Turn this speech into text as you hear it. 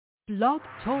Blog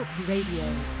Talk Radio.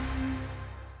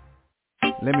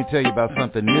 Let me tell you about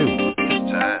something new.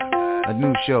 It's time. A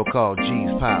new show called G's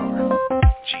Power.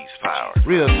 G's Power.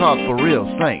 Real talk for real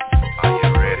saints. Are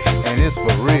you ready? And it's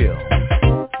for real.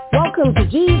 Welcome to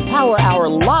G's Power Hour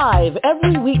live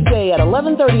every weekday at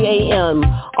 11:30 a.m.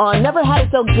 on Never Had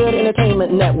It So Good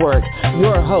Entertainment Network.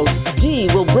 Your host, G,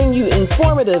 will bring you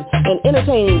informative and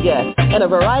entertaining guests and a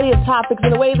variety of topics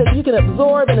in a way that you can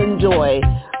absorb and enjoy.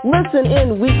 Listen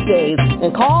in weekdays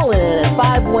and call in at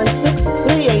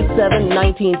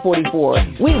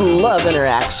 516-387-1944. We love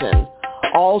interaction.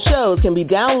 All shows can be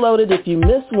downloaded if you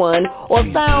miss one or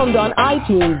found on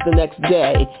iTunes the next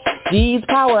day. G's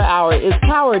Power Hour is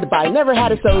powered by Never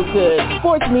Had It So Good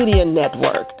Sports Media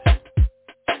Network.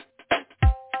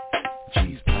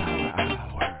 G's Power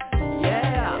Hour.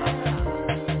 Yeah.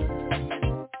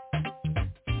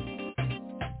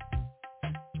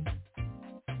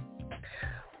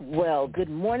 Well, good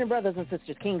morning, brothers and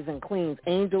sisters, kings and queens,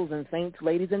 angels and saints,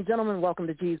 ladies and gentlemen. Welcome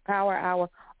to G's Power Hour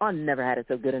on Never Had It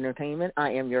So Good Entertainment.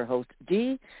 I am your host,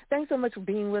 G. Thanks so much for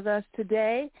being with us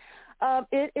today.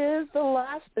 It is the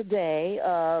last day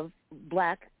of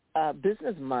Black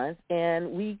Business Month, and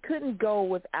we couldn't go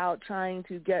without trying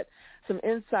to get some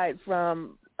insight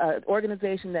from an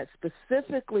organization that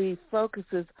specifically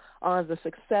focuses on the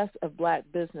success of Black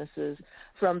businesses.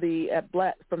 From the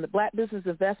Black Business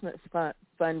Investment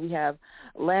Fund, we have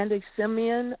Dasia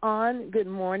Simeon on. Good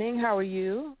morning. How are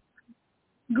you?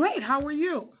 Great. How are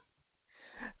you?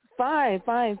 Fine.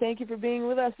 Thank you for being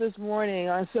with us this morning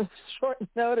on some short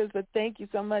notice, but thank you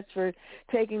so much for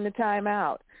taking the time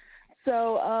out.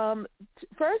 So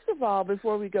first of all,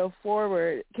 before we go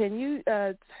forward, can you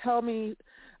tell me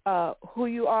who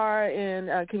you are,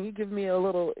 and can you give me a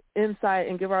little insight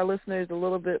and give our listeners a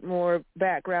little bit more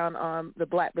background on the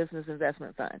Black Business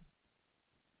Investment Fund?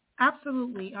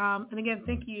 Absolutely. And again,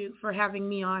 thank you for having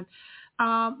me on.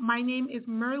 My name is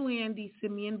Dasia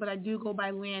Simeon, but I do go by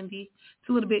Landy. It's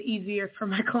a little bit easier for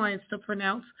my clients to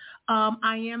pronounce.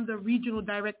 I am the regional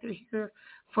director here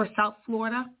for South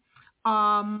Florida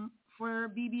for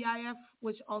BBIF,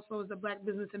 which also is the Black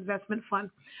Business Investment Fund.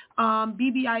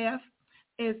 BBIF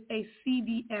is a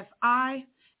CDFI,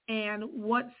 and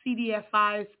what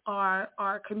CDFIs are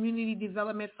community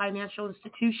development financial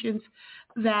institutions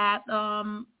that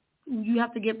you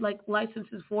have to get like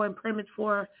licenses for and permits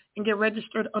for and get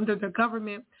registered under the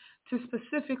government to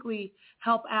specifically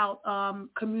help out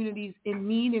communities in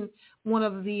need. And one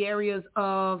of the areas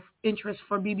of interest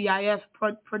for BBIF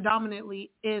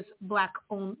predominantly is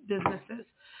Black-owned businesses.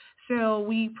 So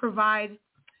we provide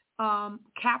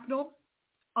capital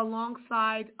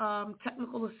alongside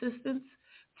technical assistance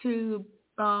to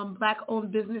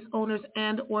Black-owned business owners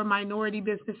and or minority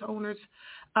business owners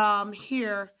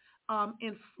here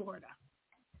in Florida.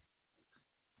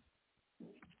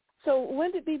 So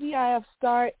when did BBIF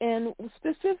start, and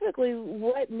specifically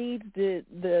what needs did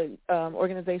the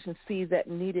organization see that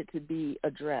needed to be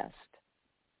addressed?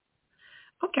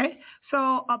 Okay,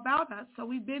 so about us. So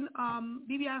we've been,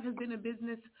 BBIF has been in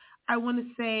business, I want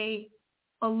to say,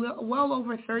 well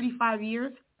over 35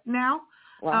 years now.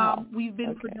 Wow. We've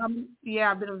been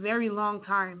been a very long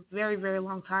time, very, very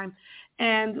long time.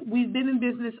 And we've been in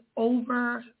business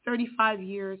over 35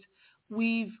 years.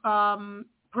 We've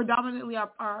predominantly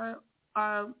our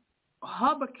hub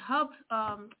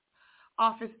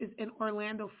office is in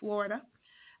Orlando, Florida.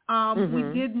 We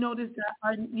did notice that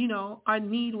our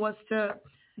need was there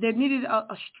needed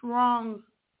a strong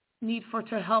need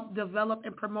to help develop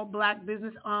and promote Black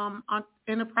business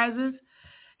enterprises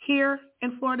here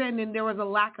in Florida, and then there was a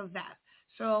lack of that.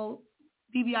 So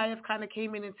BBIF kind of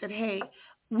came in and said, hey,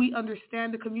 we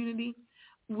understand the community.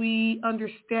 We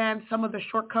understand some of the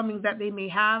shortcomings that they may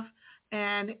have,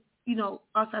 and,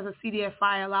 us as a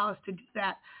CDFI allow us to do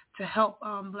that to help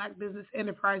Black business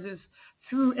enterprises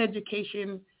through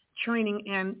education, training,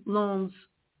 and loans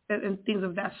and things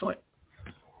of that sort.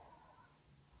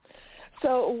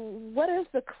 So what is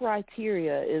the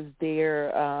criteria? Is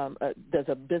there, does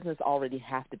a business already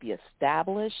have to be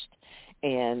established?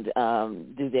 And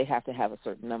do they have to have a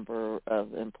certain number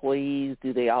of employees?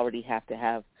 Do they already have to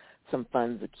have some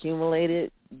funds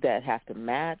accumulated that have to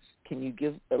match? Can you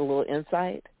give a little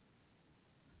insight?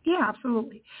 Yeah,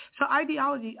 absolutely. So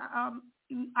ideally,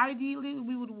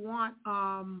 we would want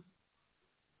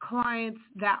clients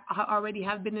that already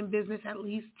have been in business at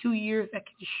least 2 years that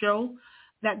can show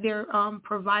that they're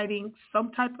providing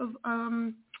some type of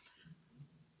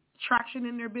traction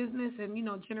in their business and,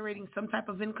 generating some type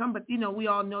of income. But, we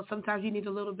all know sometimes you need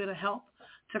a little bit of help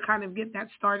to kind of get that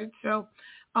started. So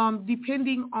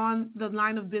depending on the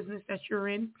line of business that you're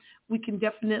in, we can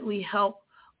definitely help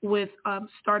with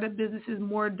startup businesses,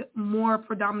 more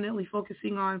predominantly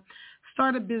focusing on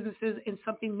startup businesses in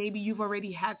something maybe you've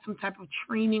already had some type of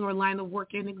training or line of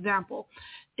work in. Example,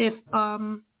 if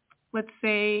let's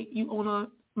say you own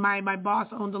my boss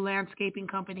owned a landscaping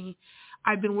company.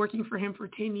 I've been working for him for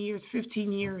 10 years,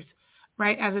 15 years,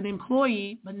 right, as an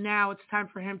employee, but now it's time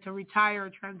for him to retire or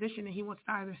transition, and he wants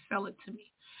to either sell it to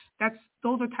me.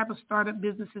 Those are type of startup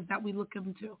businesses that we look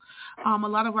into. A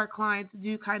lot of our clients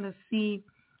do kind of see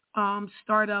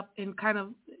startup and kind of,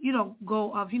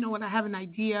 go of, what, I have an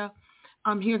idea.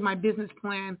 Here's my business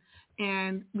plan,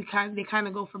 and they kind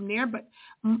of go from there. But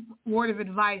word of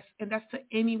advice, and that's to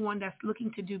anyone that's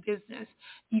looking to do business,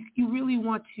 you really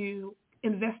want to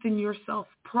invest in yourself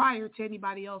prior to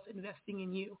anybody else investing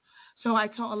in you. So I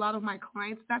tell a lot of my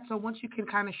clients that. So once you can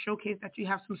kind of showcase that you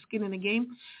have some skin in the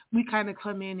game, we kind of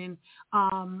come in and,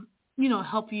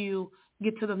 help you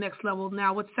get to the next level.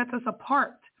 Now, what sets us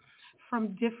apart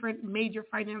from different major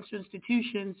financial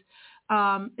institutions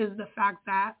is the fact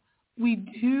that we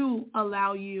do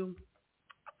allow you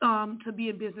to be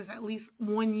in business at least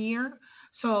 1 year.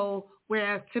 So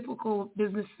whereas typical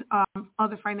business,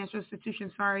 other financial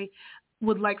institutions,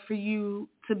 would like for you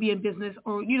to be in business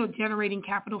or, generating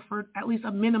capital for at least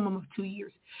a minimum of 2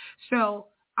 years. So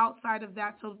outside of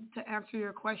that, so to answer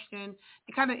your question,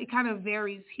 it kind of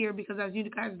varies here because, as you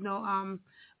guys know,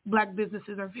 Black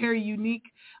businesses are very unique.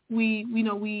 We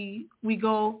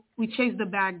chase the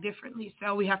bag differently,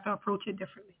 so we have to approach it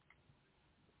differently.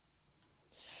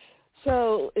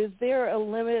 So is there a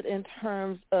limit in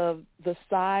terms of the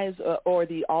size or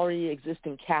the already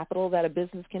existing capital that a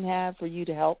business can have for you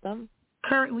to help them?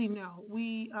 Currently, no.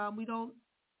 We don't,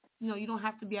 you don't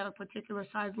have to be at a particular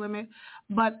size limit,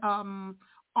 but our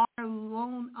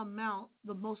loan amount,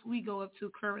 the most we go up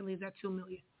to currently is at $2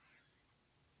 million.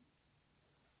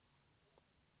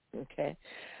 Okay.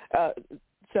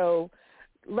 So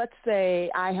let's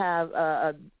say I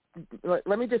have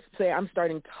let me just say I'm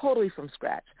starting totally from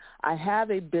scratch. I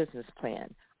have a business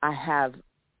plan. I have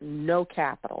no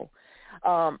capital.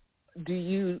 Do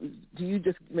you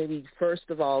just maybe first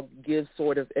of all give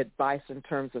sort of advice in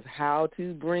terms of how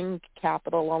to bring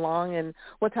capital along, and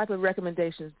what type of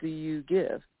recommendations do you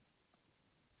give?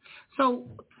 So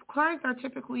clients are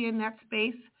typically in that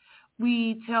space.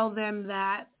 We tell them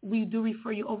that we do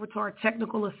refer you over to our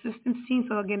technical assistance team.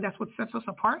 So again, that's what sets us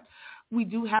apart. We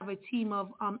do have a team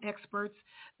of experts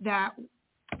that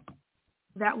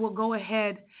will go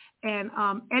ahead and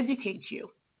educate you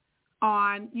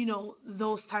on,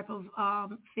 those type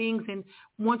of things. And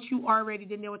once you are ready,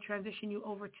 then they will transition you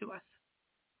over to us.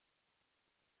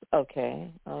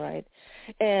 Okay. All right.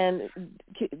 And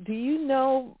do you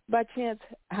know by chance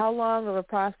how long of a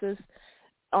process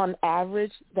on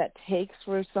average that takes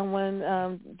for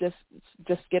someone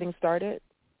just getting started?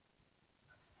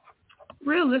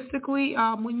 Realistically,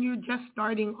 when you're just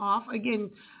starting off, again,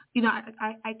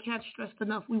 I can't stress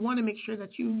enough. We want to make sure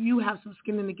that you have some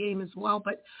skin in the game as well.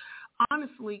 But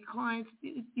honestly, clients,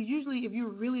 usually if you're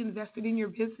really invested in your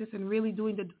business and really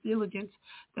doing the due diligence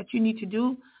that you need to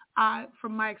do,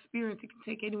 from my experience, it can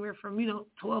take anywhere from,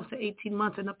 12 to 18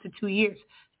 months and up to 2 years.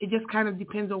 It just kind of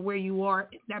depends on where you are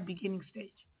at that beginning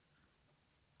stage.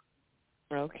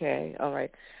 Okay. All right.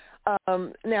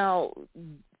 Now,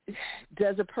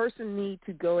 does a person need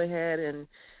to go ahead and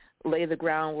lay the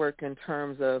groundwork in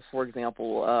terms of, for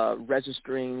example,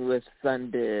 registering with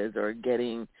SunBiz or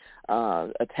getting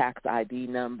a tax ID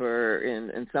number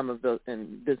and some of those,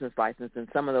 and business license and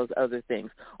some of those other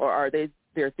things? Or are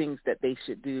there things that they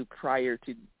should do prior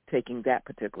to taking that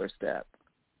particular step?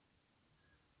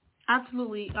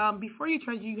 Absolutely. Before you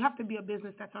try, you have to be a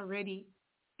business that's already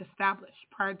established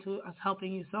prior to us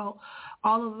helping you. So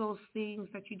all of those things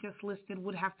that you just listed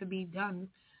would have to be done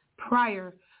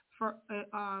prior for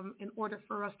in order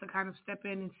for us to kind of step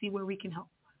in and see where we can help.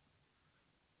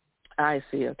 I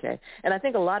see. Okay. And I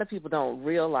think a lot of people don't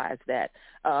realize that.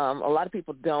 A lot of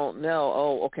people don't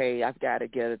know, okay, I've got to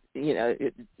get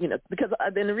it, because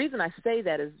then the reason I say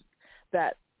that is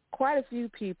that quite a few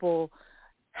people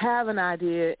have an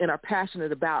idea and are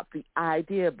passionate about the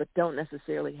idea, but don't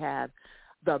necessarily have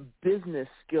the business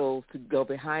skills to go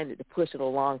behind it, to push it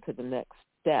along to the next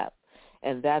step.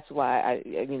 And that's why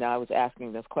I was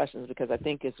asking those questions, because I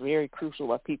think it's very crucial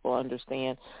that people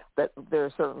understand that there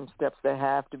are certain steps that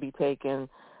have to be taken,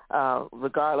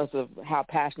 regardless of how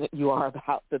passionate you are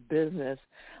about the business.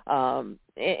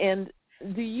 And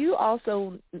do you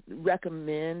also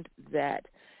recommend that,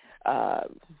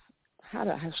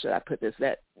 how should I put this,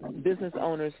 that business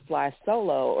owners fly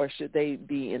solo, or should they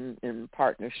be in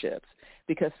partnerships?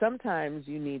 Because sometimes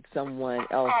you need someone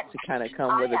else to kind of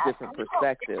come with a different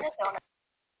perspective.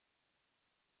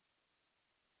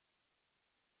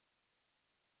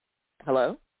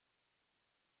 Hello?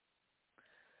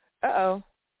 Uh-oh.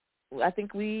 I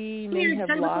think we may Here, have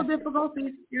technical lost.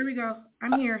 difficulties. Here we go.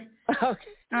 I'm here.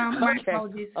 Okay. My Okay.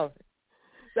 apologies. Oh,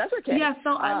 that's okay. Yeah,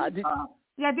 so I did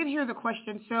hear the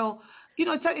question. So,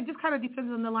 it just kind of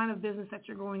depends on the line of business that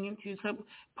you're going into. So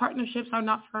partnerships are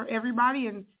not for everybody,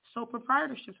 and sole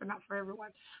proprietorships are not for everyone.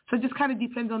 So it just kind of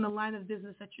depends on the line of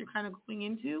business that you're kind of going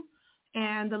into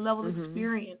and the level of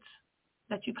experience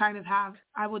that you kind of have.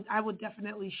 I would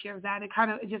definitely share that.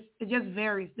 It just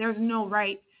varies. There's no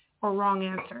right or wrong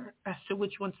answer as to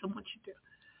which one someone should do.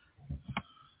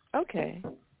 Okay,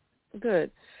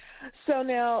 good. So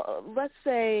now, let's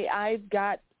say I've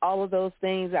got all of those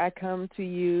things. I come to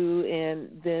you,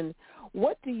 and then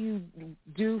what do you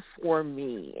do for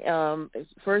me?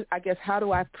 First, I guess, how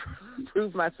do I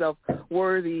prove myself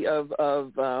worthy of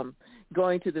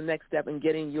going to the next step and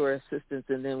getting your assistance,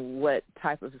 and then what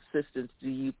type of assistance do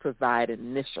you provide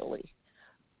initially?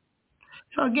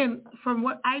 So again, from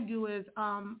what I do is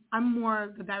I'm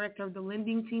more the director of the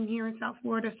lending team here in South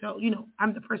Florida. So,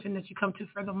 I'm the person that you come to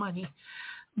for the money.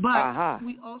 But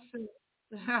we also,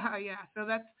 so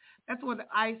that's what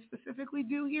I specifically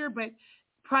do here. But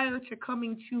prior to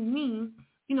coming to me,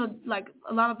 like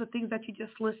a lot of the things that you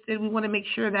just listed, we want to make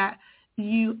sure that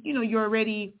you're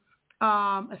already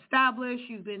established,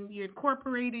 you're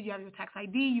incorporated, you have your tax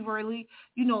ID, you've already,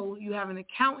 you have an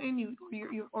accountant,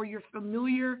 you're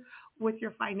familiar with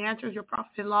your financials, your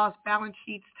profit and loss, balance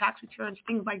sheets, tax returns,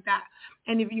 things like that.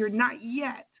 And if you're not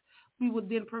yet, we would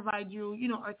then provide you,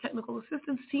 our technical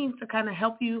assistance team to kind of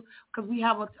help you, because we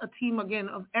have a team, again,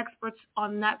 of experts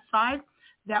on that side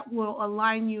that will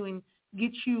align you and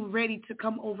get you ready to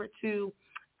come over to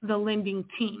the lending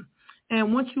team.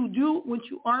 And once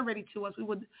you are ready to us, we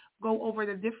would go over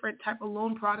the different type of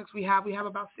loan products we have. We have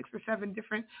about 6 or 7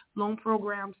 different loan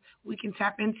programs we can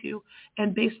tap into.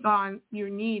 And based on your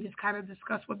need, is kind of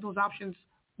discuss what those options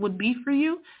would be for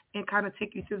you and kind of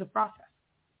take you through the process.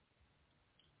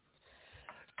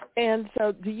 And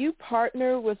so do you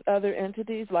partner with other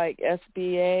entities like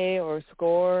SBA or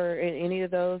SCORE or any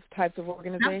of those types of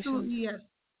organizations? Absolutely, yes.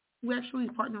 We actually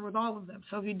partner with all of them.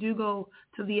 So if you do go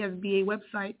to the SBA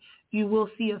website, you will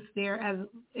see us there as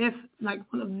if like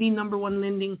one of the number one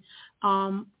lending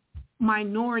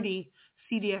minority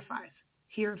CDFIs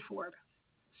here in Florida.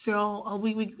 So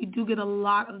we do get a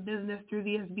lot of business through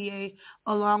the SBA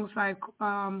alongside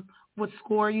with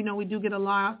SCORE. We do get a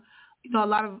lot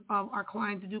of our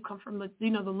clients do come from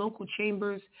the local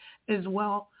chambers as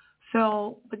well.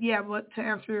 So, but to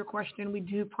answer your question, we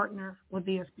do partner with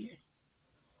the SBA.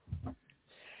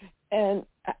 And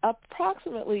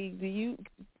approximately, do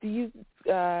you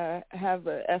have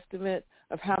an estimate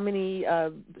of how many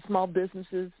small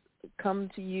businesses come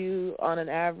to you on an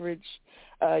average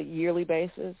yearly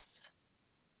basis?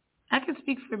 I can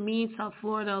speak for me in South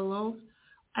Florida alone.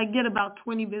 I get about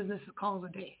 20 business calls a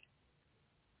day,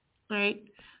 right?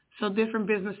 So different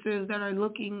businesses that are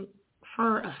looking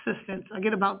for assistance. I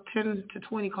get about 10 to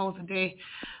 20 calls a day.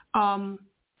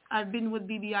 I've been with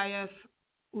BBIS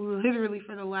literally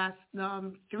for the last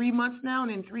 3 months now,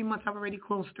 and in 3 months I've already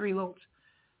closed 3 loans,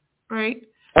 right?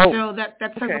 Oh, so that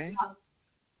says a lot.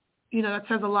 That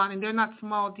says a lot, and they're not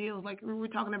small deals. Like we're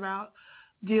talking about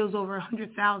deals over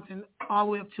 100,000 all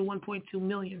the way up to 1.2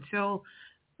 million. So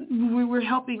we're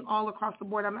helping all across the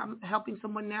board. I'm helping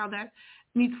someone now that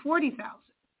needs 40,000,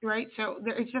 right? So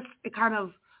it's just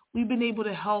we've been able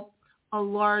to help a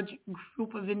large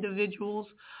group of individuals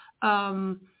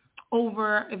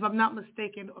over, if I'm not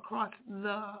mistaken, across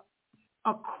the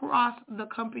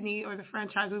company or the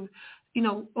franchise,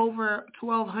 over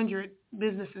 1,200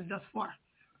 businesses thus far.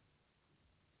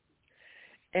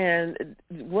 And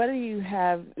what do you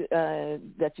have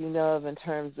that you know of in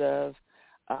terms of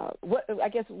what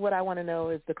I want to know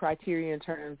is the criteria in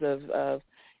terms of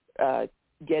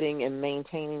getting and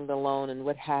maintaining the loan, and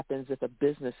what happens if a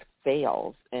business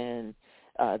fails and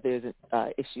there's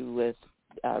an issue with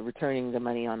returning the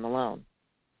money on the loan.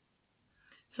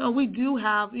 So we do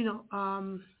have,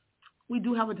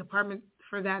 a department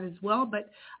for that as well, but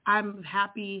I'm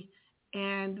happy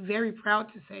and very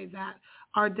proud to say that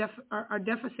our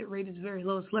deficit rate is very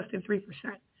low. It's less than 3%,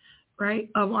 right,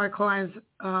 of our clients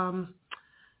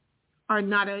are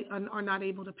not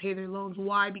able to pay their loans.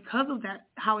 Why? Because of that,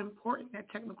 how important that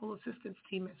technical assistance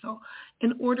team is. So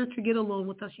in order to get a loan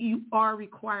with us, you are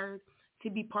required to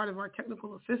be part of our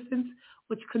technical assistance,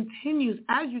 which continues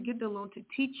as you get the loan to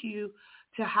teach you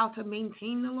to how to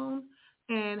maintain the loan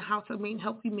and how to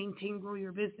help you maintain, grow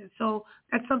your business. So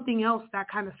that's something else that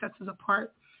kind of sets us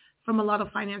apart from a lot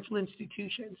of financial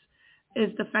institutions,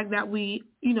 is the fact that we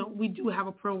do have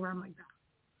a program like that.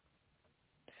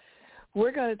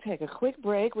 We're going to take a quick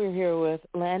break. We're here with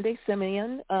Landy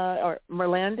Simeon, or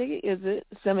Merlandy, is it,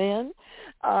 Simeon,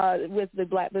 with the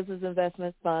Black Business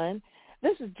Investment Fund.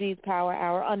 This is G's Power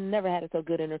Hour on Never Had It So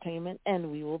Good Entertainment, and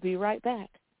we will be right back.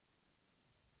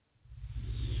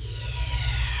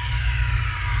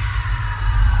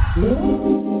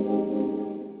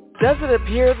 Does it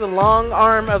appear the long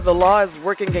arm of the law is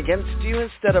working against you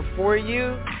instead of for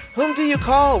you? Whom do you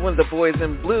call when the boys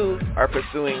in blue are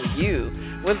pursuing you?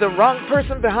 When the wrong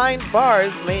person behind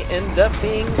bars may end up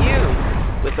being you?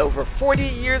 With over 40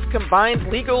 years combined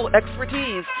legal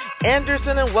expertise,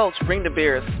 Anderson and Welch bring to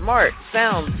bear a smart,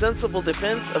 sound, sensible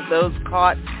defense of those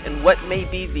caught in what may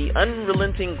be the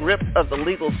unrelenting grip of the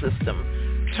legal system.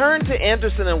 Turn to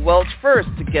Anderson and Welch first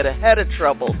to get ahead of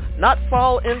trouble, not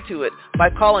fall into it, by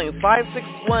calling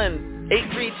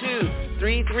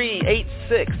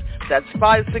 561-832-3386. That's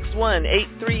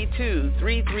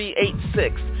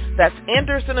 561-832-3386. That's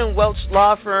Anderson and Welch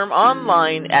Law Firm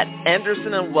online at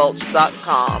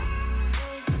andersonandwelch.com.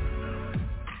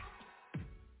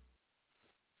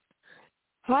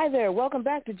 Hi there. Welcome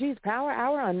back to G's Power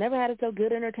Hour on Never Had It So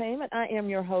Good Entertainment. I am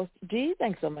your host, G.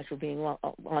 Thanks so much for being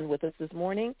on with us this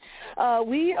morning.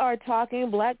 We are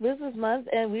talking Black Business Month,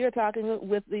 and we are talking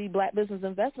with the Black Business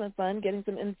Investment Fund, getting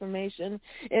some information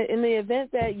in the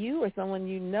event that you or someone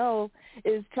you know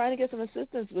is trying to get some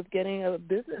assistance with getting a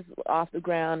business off the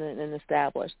ground and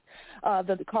established.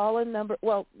 The call-in number,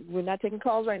 well, we're not taking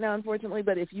calls right now, unfortunately,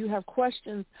 but if you have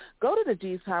questions, go to the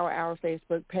G's Power Hour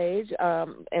Facebook page,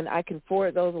 and I can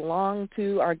forward those along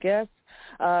to our guests.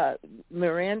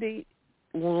 Merlandy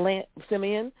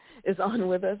Simeon is on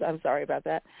with us. I'm sorry about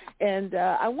that. And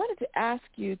I wanted to ask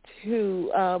you,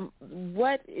 too,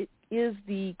 what is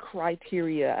the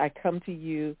criteria? I come to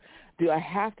you. Do I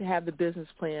have to have the business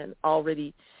plan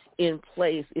already in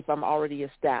place if I'm already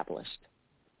established?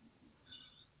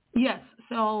 Yes.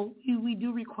 So we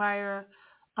do require,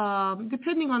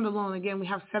 depending on the loan, again, we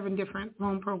have 7 different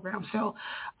loan programs. So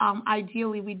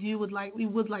ideally, we would like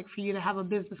for you to have a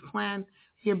business plan,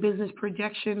 your business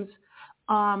projections,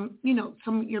 some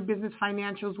of your business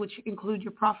financials, which include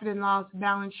your profit and loss,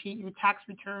 balance sheet, your tax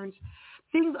returns,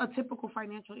 things a typical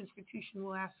financial institution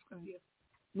will ask of you.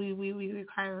 We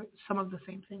require some of the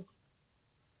same things.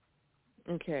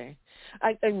 Okay.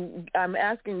 I'm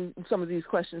asking some of these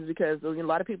questions because a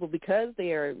lot of people, because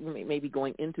they are maybe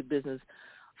going into business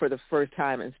for the first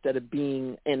time instead of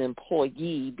being an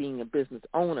employee, being a business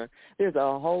owner, there's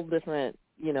a whole different,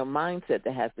 mindset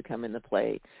that has to come into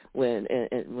play when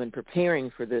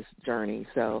preparing for this journey.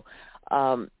 So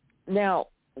now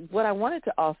what I wanted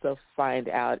to also find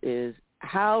out is,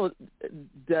 how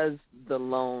does the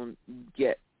loan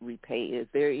get repaid? Is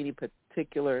there any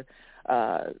particular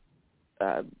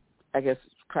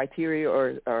criteria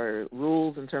or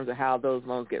rules in terms of how those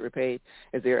loans get repaid?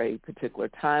 Is there a particular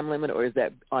time limit, or is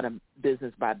that on a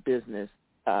business-by-business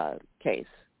case?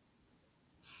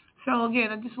 So,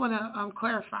 again, I just want to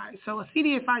clarify. So a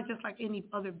CDFI is just like any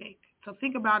other bank. So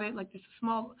think about it like just a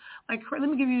small, let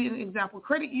me give you an example.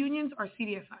 Credit unions are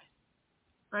CDFIs,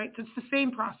 right? So it's the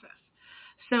same process.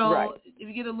 So right. If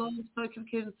you get a loan, so it can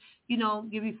give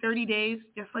you 30 days,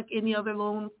 just like any other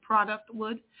loan product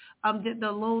would.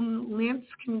 The loan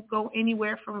lengths can go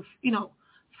anywhere from,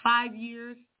 5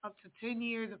 years up to 10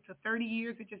 years, up to 30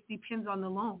 years. It just depends on the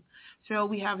loan. So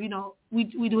we have, we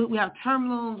have term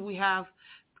loans. We have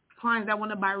clients that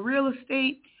want to buy real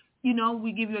estate.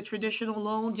 We give you a traditional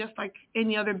loan just like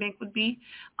any other bank would be.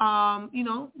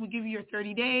 We give you your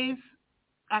 30 days.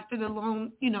 After the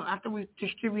loan, after we've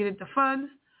distributed the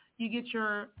funds, you get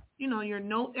your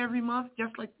note every month,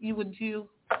 just like you would do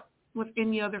with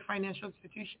any other financial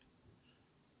institution.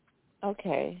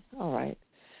 Okay. All right.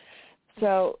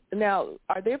 So now,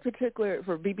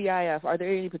 for BBIF, are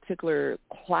there any particular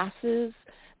classes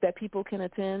that people can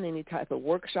attend, any type of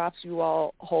workshops you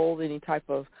all hold, any type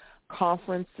of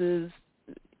conferences,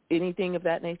 anything of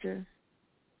that nature?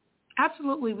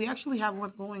 Absolutely. We actually have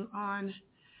one going on,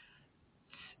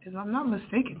 if I'm not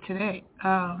mistaken, today.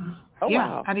 Wow.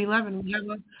 At 11.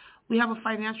 We have a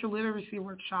financial literacy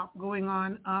workshop going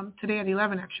on today at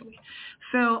 11, actually.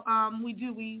 So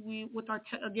we with our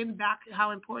back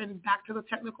to the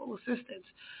technical assistance.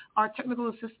 Our technical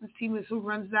assistance team is who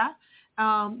runs that.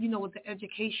 With the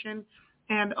education,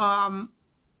 and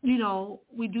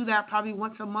we do that probably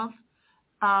once a month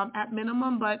at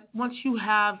minimum. But once you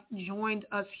have joined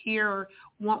us here or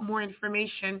want more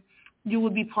information, you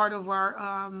will be part of our,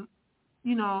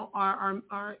 you'll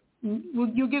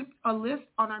get a list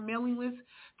on our mailing list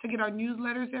to get our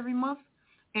newsletters every month,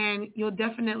 and you'll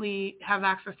definitely have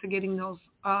access to getting those,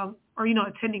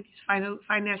 attending these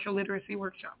financial literacy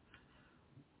workshops.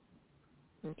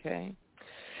 Okay.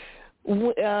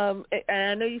 And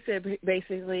I know you said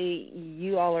basically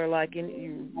you all are like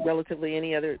relatively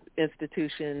any other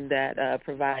institution that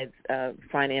provides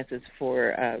finances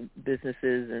for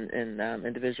businesses and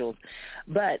individuals.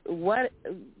 But what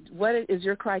is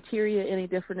your criteria any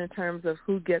different in terms of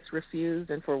who gets refused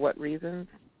and for what reasons?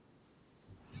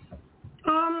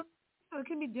 It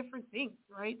can be different things,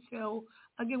 right? So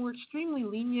again, we're extremely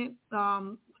lenient.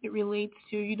 It relates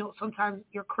to, sometimes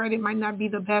your credit might not be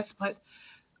the best, but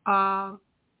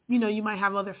you might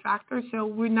have other factors. So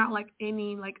we're not like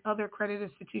any like other credit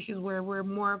institutions where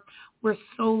we're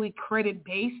solely credit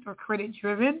based or credit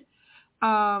driven.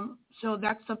 So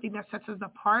that's something that sets us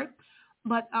apart.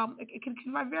 But it can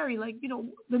vary. Like,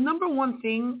 the number one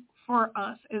thing for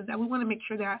us is that we want to make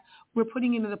sure that we're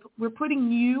putting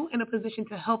you in a position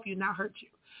to help you, not hurt you.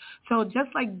 So just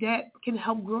like debt can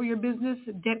help grow your business,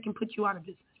 debt can put you out of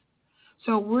business.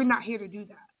 So we're not here to do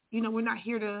that. We're not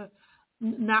here to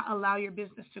not allow your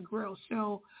business to grow.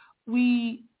 So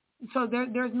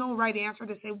there's no right answer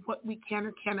to say what we can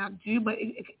or cannot do, but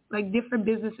like different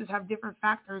businesses have different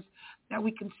factors that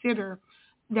we consider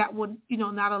that would,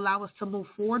 not allow us to move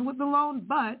forward with the loan.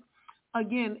 But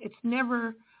again, it's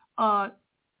never a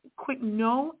quick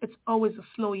no. It's always a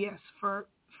slow yes for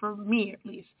me, at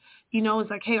least. It's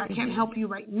like, hey, I can't help you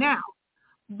right now,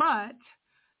 but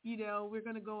we're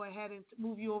going to go ahead and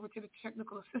move you over to the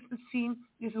technical assistance team.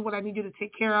 This is what I need you to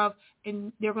take care of,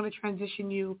 and they're going to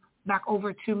transition you back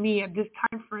over to me at this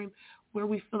time frame where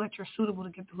we feel that you're suitable to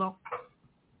get the loan.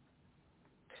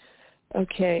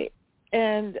 Okay.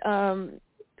 And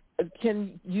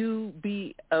can you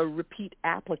be a repeat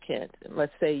applicant?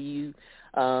 Let's say you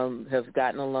have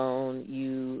gotten a loan,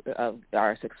 you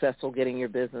are successful getting your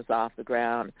business off the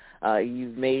ground,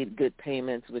 you've made good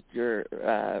payments with your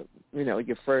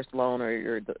first loan or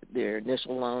your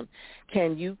initial loan.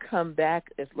 Can you come back,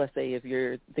 let's say if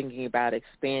you're thinking about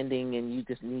expanding and you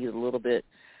just need a little bit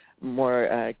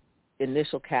more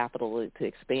initial capital to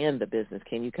expand the business,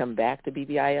 can you come back to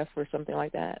BBIF for something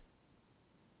like that?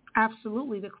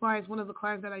 Absolutely. One of the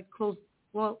clients that I closed,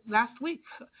 last week,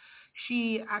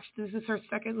 this is her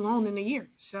second loan in a year.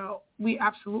 So we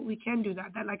absolutely can do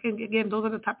that. Again, those are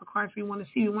the type of clients we want to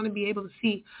see. We want to be able to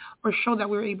see or show that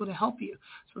we're able to help you.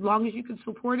 So as long as you can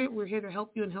support it, we're here to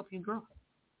help you and help you grow.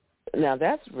 Now,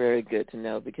 that's very good to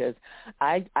know because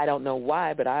I don't know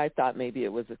why, but I thought maybe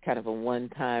it was a kind of a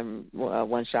one-time,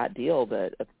 one-shot deal,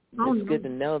 but it's good to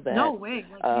know that. No way.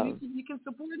 You can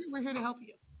support it. We're here to help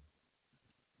you.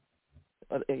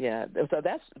 Yeah, so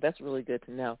that's really good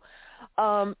to know.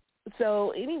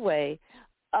 So anyway,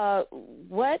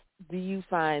 what do you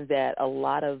find that a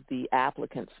lot of the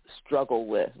applicants struggle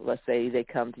with? Let's say they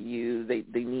come to you,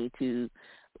 they need to,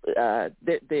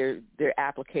 their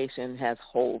application has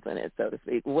holes in it, so to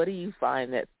speak. What do you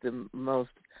find that's the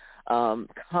most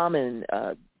common,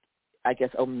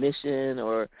 omission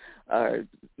or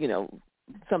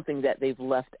something that they've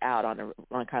left out on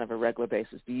kind of a regular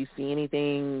basis? Do you see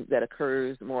anything that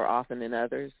occurs more often than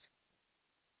others?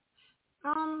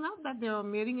 Not that they're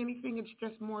omitting anything. It's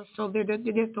just more so they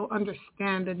just don't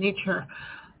understand the nature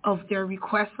of their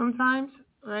request sometimes,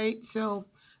 right? So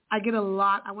I get a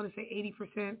lot, I want to say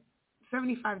 80%,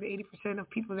 75 to 80% of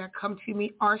people that come to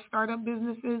me are startup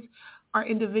businesses, are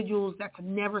individuals that have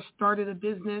never started a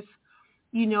business,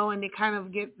 and they kind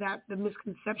of get the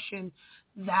misconception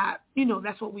that,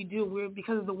 that's what we do. We're,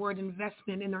 because of the word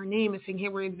investment in our name, is saying, hey,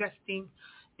 we're investing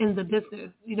in the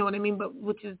business, you know what I mean? But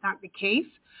which is not the case.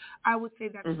 I would say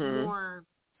that's more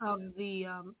of the,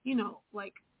 we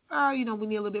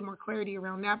need a little bit more clarity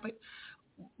around that.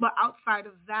 But outside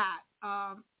of that,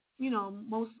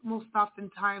 most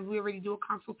oftentimes we already do a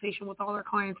consultation with all our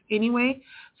clients anyway,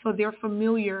 so they're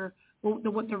familiar with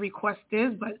what the request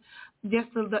is. But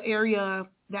just the area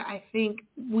that I think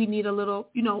we need a little,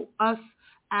 us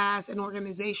as an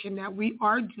organization that we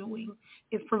are doing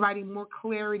is providing more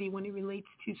clarity when it relates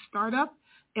to startup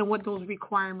and what those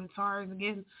requirements are. And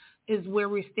again, is where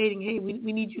we're stating, hey,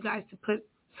 we need you guys to put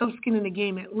some skin in the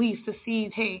game at least to see,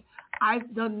 hey,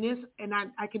 I've done this and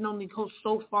I can only go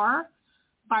so far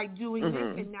by doing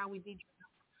this, and now we need your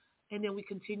help. And then we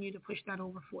continue to push that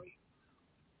over for you.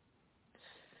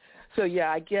 So,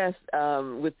 yeah, I guess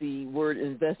with the word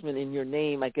investment in your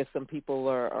name, I guess some people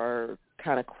are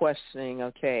kind of questioning,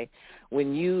 okay,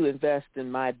 when you invest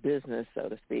in my business, so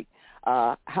to speak,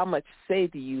 how much say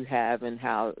do you have in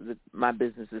how my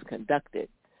business is conducted?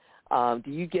 Do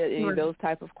you get any of those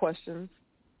type of questions?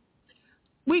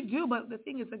 We do, but the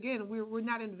thing is, again, we're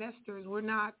not investors. We're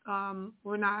not.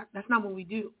 That's not what we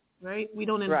do, right? We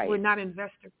don't. Right. We're not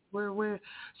investors.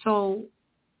 So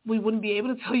we wouldn't be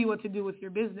able to tell you what to do with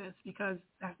your business because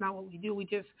that's not what we do. We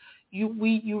just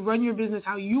you run your business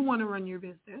how you want to run your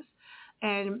business,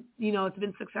 and it's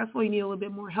been successful. You need a little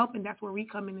bit more help, and that's where we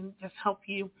come in and just help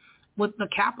you with the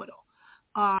capital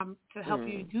to help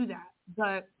you do that.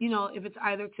 But if it's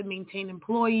either to maintain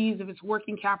employees, if it's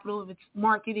working capital, if it's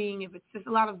marketing, if it's just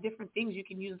a lot of different things you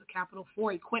can use the capital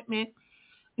for, equipment.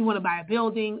 You want to buy a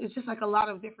building. It's just like a lot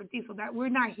of different things. So that we're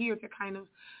not here to kind of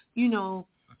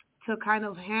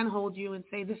handhold you and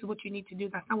say, this is what you need to do.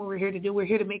 That's not what we're here to do. We're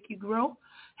here to make you grow,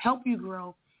 help you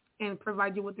grow, and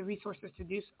provide you with the resources to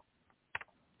do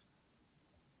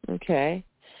so. Okay.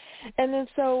 And then,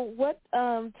 so what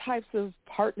types of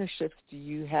partnerships do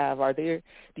you have? Do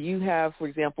you have, for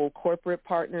example, corporate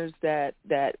partners that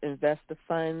invest the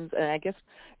funds? And I guess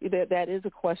that is a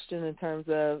question in terms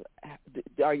of,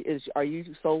 are you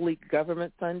solely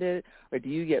government funded, or do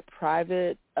you get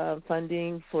private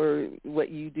funding for what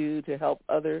you do to help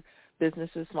other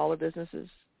businesses, smaller businesses?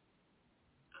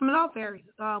 It all varies.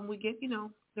 We get,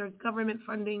 there's government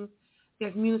funding.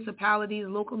 There's municipalities,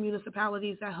 local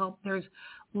municipalities that help. There's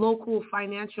local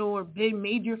financial or big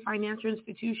major financial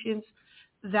institutions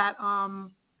that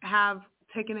have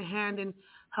taken a hand and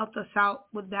helped us out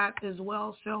with that as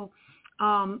well. So,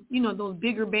 those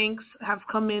bigger banks have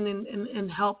come in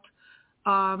and helped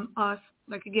us.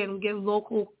 Like, again, we get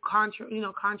local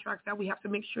contracts that we have to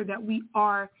make sure that we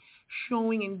are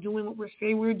showing and doing what we're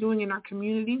saying we're doing in our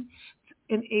community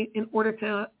in order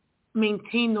to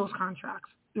maintain those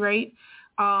contracts, right?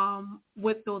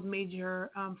 With those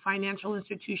major financial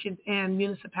institutions and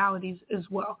municipalities as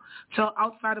well. So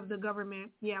outside of the government,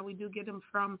 we do get them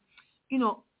from,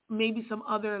 maybe some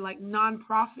other like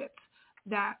nonprofits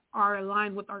that are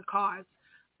aligned with our cause,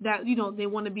 that, they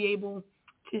want to be able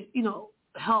to,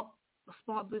 help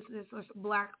small business or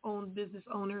Black-owned business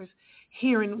owners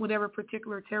here in whatever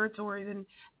particular territory, and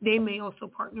they may also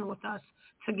partner with us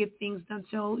to get things done.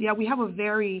 So, we have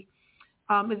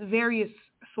it's various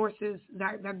sources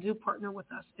that do partner with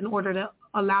us in order to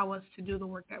allow us to do the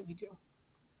work that we do.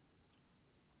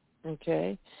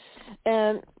 Okay.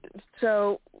 And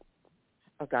so,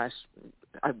 oh gosh,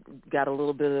 I've got a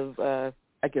little bit of,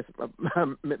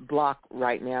 block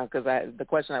right now because the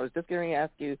question I was just going to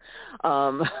ask you,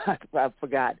 I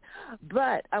forgot.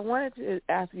 But I wanted to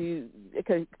ask you,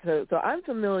 so I'm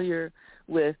familiar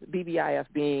with BBIF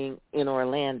being in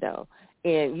Orlando.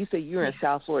 And you say you're in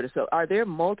South Florida. So are there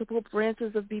multiple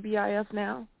branches of BBIF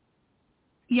now?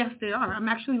 Yes, there are. I'm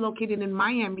actually located in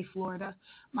Miami, Florida.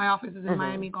 My office is in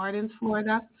Miami Gardens,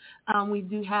 Florida. We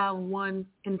do have one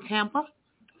in Tampa,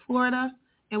 Florida,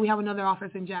 and we have another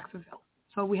office in Jacksonville.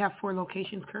 So we have 4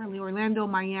 locations currently: Orlando,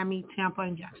 Miami, Tampa,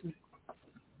 and Jacksonville.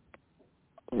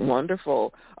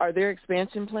 Wonderful. Are there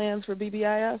expansion plans for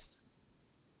BBIF?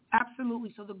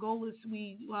 Absolutely. So the goal is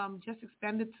we just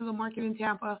expanded to the market in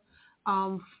Tampa.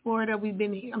 Florida,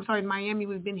 Miami,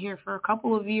 we've been here for a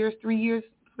couple of years, 3 years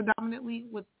predominantly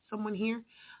with someone here.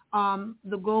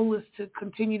 The goal is to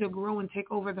continue to grow and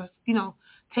take over the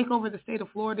state of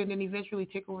Florida, and then eventually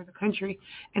take over the country,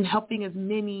 and helping as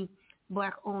many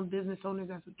Black-owned business owners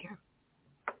as we can.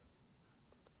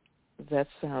 That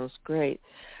sounds great.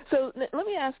 So let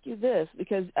me ask you this,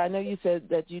 because I know you said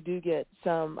that you do get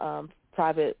some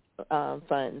private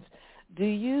funds.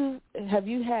 Have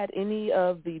you had any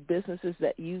of the businesses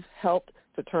that you've helped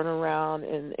to turn around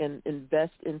and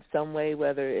invest in some way,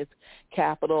 whether it's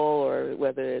capital or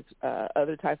whether it's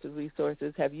other types of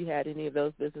resources? Have you had any of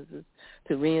those businesses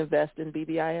to reinvest in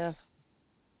BBIF?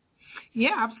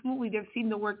 Yeah, absolutely. They've seen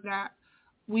the work that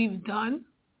we've done,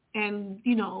 and,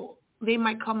 they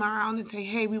might come around and say,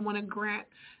 hey, we want to grant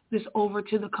this over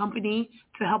to the company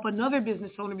to help another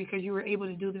business owner because you were able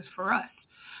to do this for us.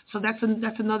 So that's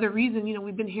another reason,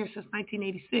 we've been here since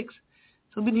 1986.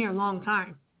 So we've been here a long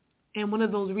time. And one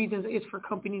of those reasons is for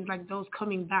companies like those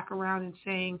coming back around and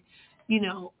saying,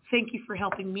 thank you for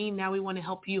helping me. Now we want to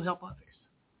help you help others.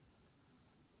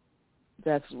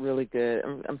 That's really good.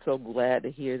 I'm so glad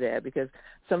to hear that, because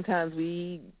sometimes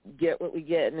we get what we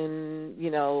get, and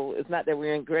it's not that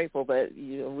we're ungrateful, but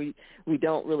we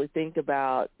don't really think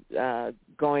about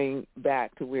going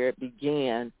back to where it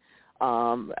began.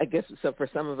 I guess so. For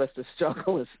some of us, the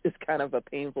struggle is kind of a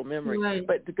painful memory, right.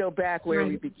 But to go back where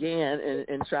we began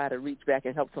and try to reach back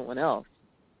and help someone else.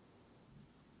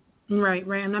 Right.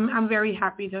 And I'm very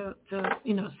happy to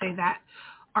say that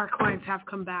our clients have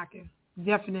come back and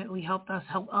definitely helped us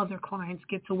help other clients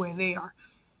get to where they are.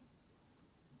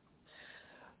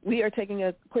 We are taking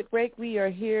a quick break. We are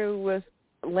here with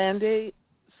Landy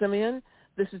Simeon.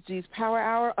 This is G's Power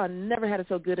Hour on Never Had It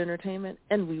So Good Entertainment,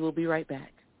 and we will be right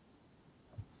back.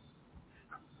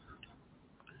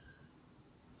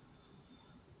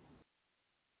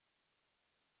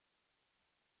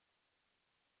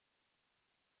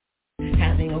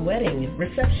 wedding,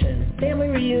 reception, family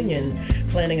reunion,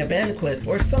 planning a banquet,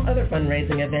 or some other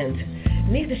fundraising event.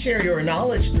 Need to share your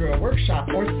knowledge through a workshop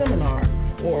or seminar,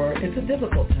 or it's a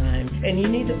difficult time and you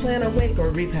need to plan a wake or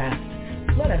repast.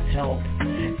 Let us help.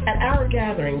 At our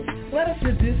gatherings, let us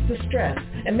reduce the stress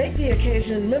and make the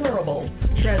occasion memorable,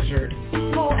 treasured.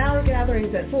 Call our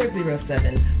gatherings at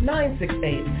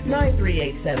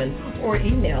 407-968-9387 or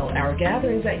email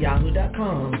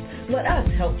ourgatherings@yahoo.com. Let us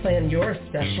help plan your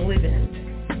special event.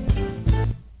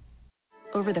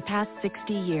 Over the past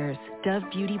 60 years, Dove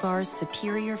Beauty Bar's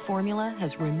superior formula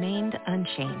has remained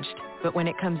unchanged. But when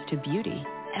it comes to beauty,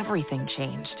 everything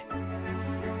changed.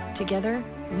 Together,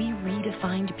 we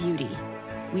redefined beauty.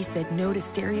 We said no to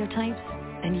stereotypes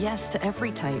and yes to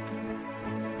every type.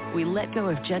 We let go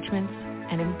of judgments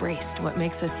and embraced what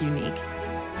makes us unique.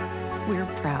 We're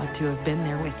proud to have been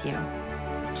there with you,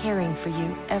 caring for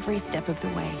you every step of the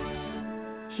way.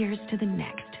 Here's to the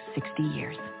next 60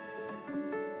 years.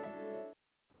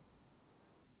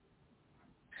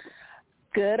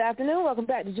 Good afternoon. Welcome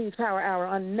back to G's Power Hour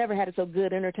on Never Had It So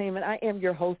Good Entertainment. I am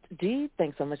your host, G.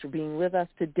 Thanks so much for being with us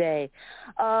today.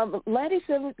 Lady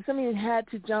Simeon had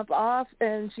to jump off,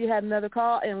 and she had another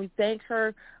call, and we thank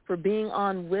her for being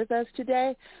on with us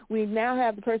today. We now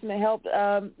have the person that helped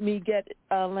me get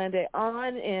Lande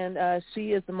on, and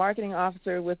she is the marketing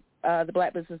officer with the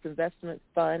Black Business Investment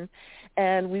Fund.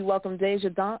 And we welcome Dasia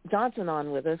Johnson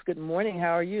on with us. Good morning.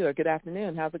 How are you? Or good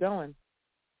afternoon. How's it going?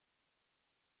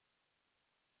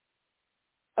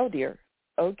 Oh, dear.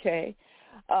 Okay.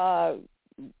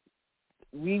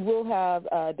 We will have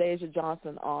Dasia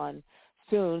Johnson on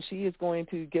soon. She is going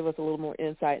to give us a little more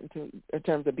insight in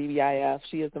terms of BBIF.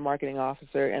 She is the marketing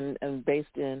officer and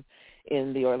based in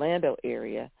the Orlando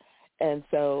area. And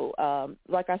so,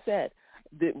 like I said,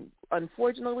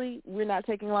 unfortunately, we're not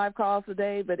taking live calls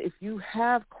today, but if you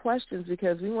have questions,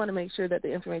 because we want to make sure that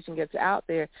the information gets out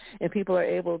there and people are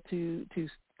able to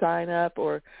sign up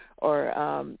or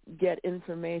get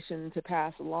information to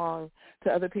pass along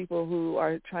to other people who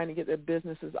are trying to get their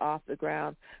businesses off the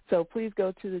ground. So please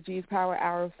go to the G's Power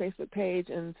Hour Facebook page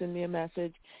and send me a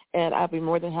message, and I'll be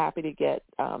more than happy to get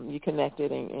you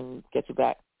connected and get you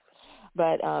back.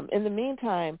 But in the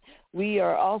meantime, we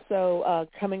are also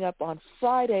coming up on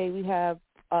Friday. We have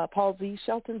Paul Z.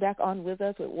 Shelton back on with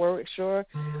us at Warwick Shore.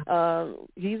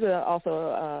 He's also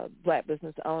a Black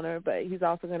business owner, but he's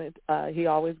also going to, he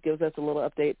always gives us a little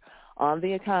update on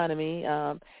the economy.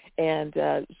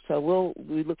 So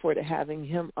we look forward to having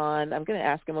him on. I'm going to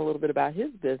ask him a little bit about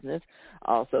his business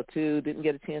also, too. Didn't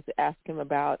get a chance to ask him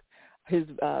about his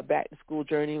back-to-school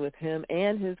journey with him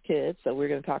and his kids. So we're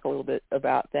going to talk a little bit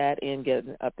about that and get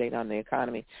an update on the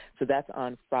economy. So that's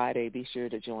on Friday. Be sure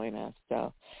to join us.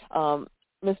 So,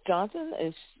 Ms. Johnson,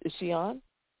 is she on?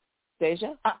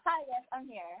 Dasia? Hi, yes, I'm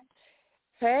here.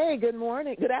 Hey, good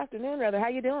morning. Good afternoon, rather. How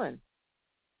you doing?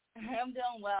 I'm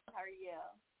doing well. How are you?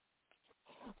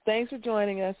 Thanks for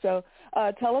joining us. So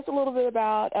tell us a little bit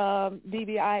about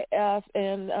BBIF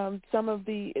and some of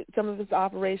this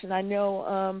operation. I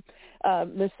know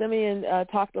Ms. Simeon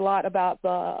talked a lot about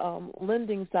the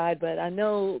lending side, but I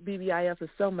know BBIF is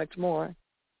so much more.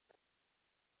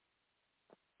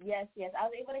 Yes. I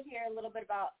was able to hear a little bit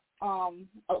about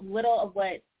a little of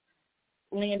what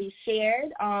Landy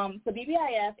shared. So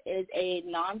BBIF is a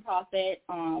nonprofit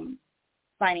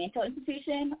financial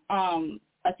institution,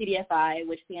 a CDFI,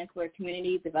 which stands for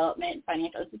Community Development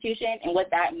Financial Institution. And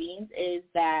what that means is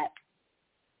that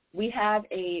we have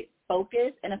a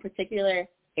focus in a particular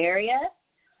area.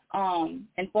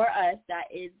 And for us, that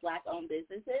is Black-owned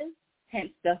businesses,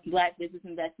 hence the Black Business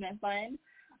Investment Fund.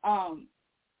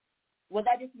 What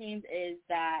that just means is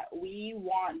that we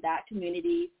want that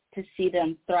community to see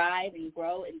them thrive and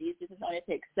grow and these business owners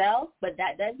to excel, but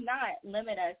that does not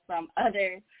limit us from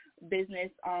other business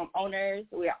owners.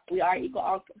 We are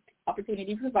equal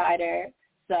opportunity provider,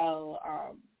 so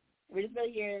we're just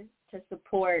really here to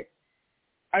support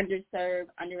underserved,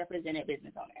 underrepresented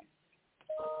business owners.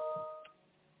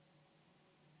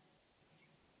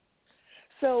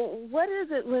 So what is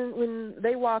it when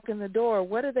they walk in the door?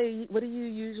 What do you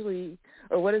usually,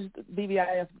 or what does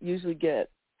BBIF usually get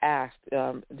asked?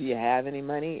 Do you have any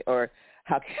money, or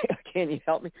how can you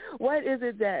help me? What is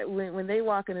it that when they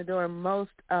walk in the door,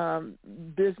 most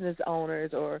business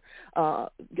owners or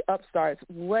upstarts,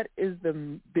 what is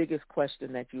the biggest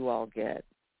question that you all get,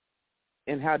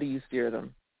 and how do you steer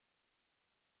them?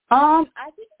 I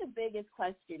think the biggest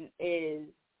question is,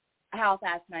 how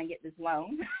fast can I get this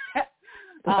loan?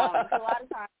 So a lot of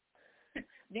times,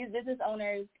 these business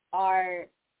owners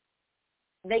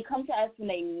they come to us when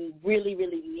they really,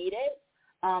 really need it.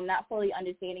 not fully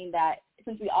understanding that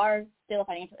since we are still a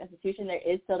financial institution, there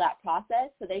is still that process.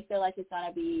 So they feel like it's going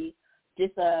to be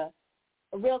just a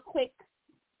real quick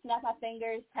snap our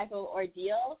fingers type of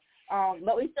ordeal.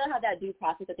 But we still have that due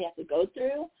process that they have to go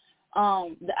through.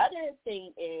 The other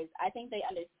thing is I think they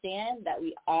understand that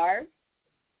we are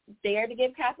there to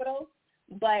give capital,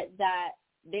 but that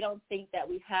they don't think that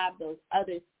we have those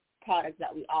other products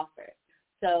that we offer.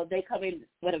 So they come in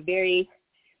with a very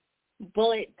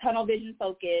bullet tunnel vision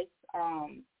focus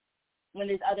when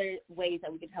there's other ways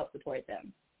that we can help support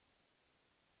them.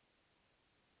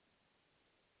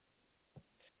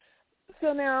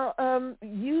 So now,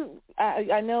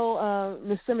 I know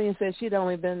Ms. Simeon said she'd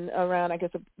only been around, I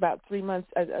guess, about 3 months,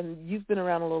 and you've been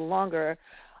around a little longer.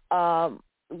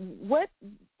 What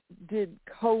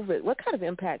kind of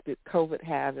impact did COVID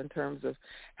have in terms of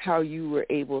how you were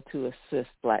able to assist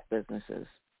Black businesses?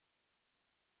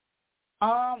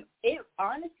 It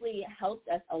honestly helped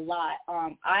us a lot.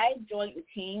 I joined the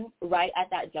team right at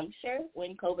that juncture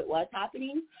when COVID was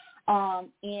happening,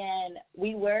 and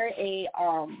we were a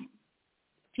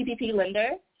PPP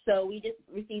lender, so we just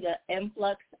received an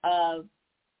influx of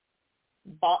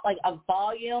a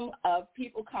volume of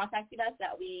people contacting us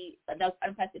that was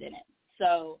unprecedented.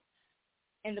 So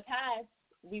in the past,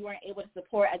 we weren't able to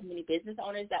support as many business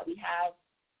owners that we have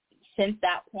since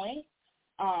that point.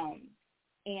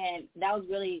 And that was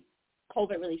really,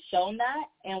 COVID really shown that.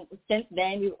 And since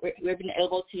then, we've been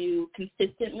able to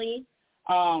consistently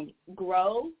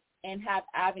grow and have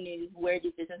avenues where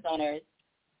these business owners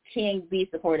can be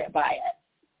supported by us.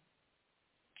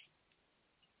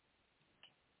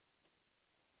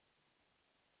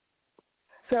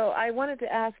 So I wanted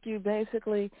to ask you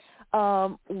basically,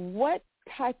 what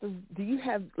type of, do you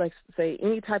have, like, say,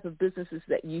 any type of businesses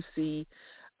that you see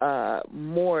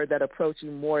more that approach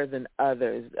you more than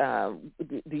others?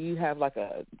 Do you have like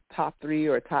a top 3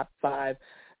 or top 5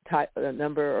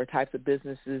 number or types of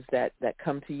businesses that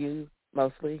come to you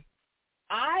mostly?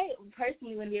 I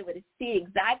personally wouldn't be able to see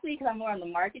exactly because I'm more on the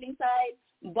marketing side,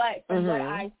 but from what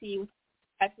I see with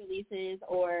press releases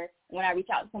or when I reach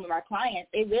out to some of our clients,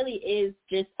 it really is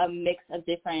just a mix of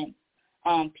different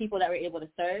people that we're able to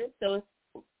serve. So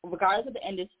regardless of the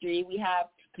industry, we have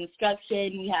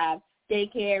construction, we have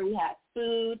daycare, we have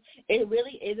food. It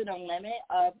really isn't a limit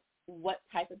of what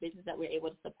type of business that we're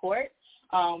able to support.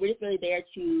 We're just really there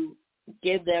to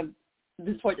give them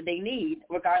the support that they need,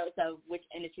 regardless of which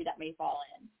industry that may fall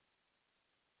in.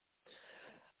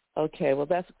 Okay, well,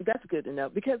 that's good to know,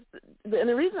 because and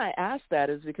the reason I ask that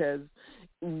is because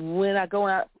when I go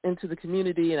out into the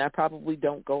community, and I probably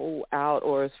don't go out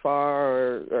or as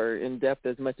far or in depth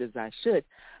as much as I should,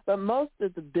 but most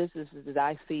of the businesses that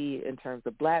I see in terms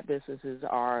of Black businesses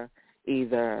are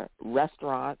either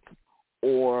restaurants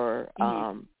or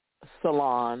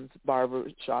salons,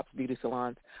 barber shops, beauty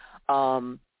salons.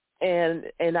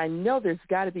 And I know there's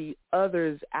got to be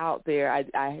others out there.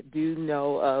 I do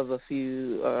know of a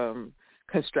few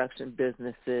construction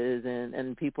businesses,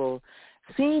 and people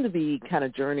seem to be kind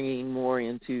of journeying more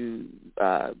into,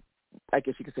 I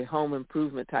guess you could say, home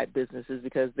improvement type businesses,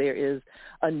 because there is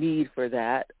a need for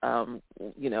that,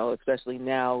 especially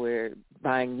now where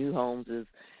buying new homes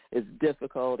is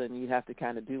difficult, and you have to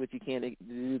kind of do what you can to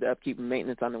do the upkeep and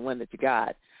maintenance on the one that you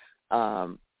got.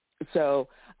 So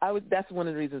that's one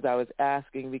of the reasons I was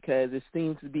asking, because it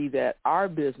seems to be that our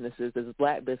businesses, as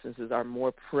Black businesses, are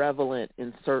more prevalent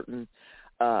in certain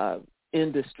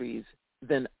industries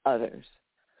than others.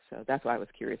 So that's why I was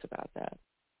curious about that.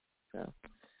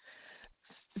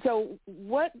 So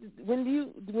when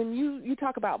you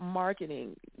talk about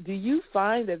marketing, do you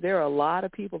find that there are a lot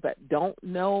of people that don't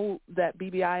know that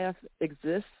BBIF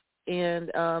exists?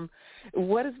 And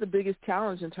what is the biggest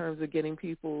challenge in terms of getting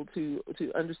people to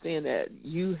understand that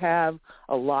you have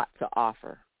a lot to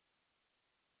offer?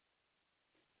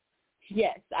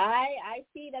 Yes, I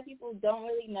see that people don't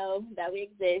really know that we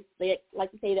exist. They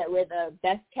like to say that we're the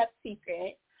best kept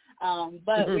secret,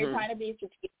 but we're trying to be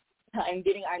strategic and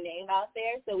getting our name out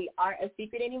there, so we aren't a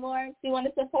secret anymore. So we want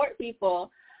to support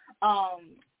people.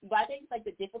 But I think like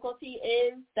the difficulty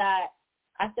is that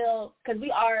I feel, because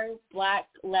we are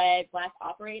Black-led,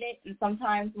 Black-operated, and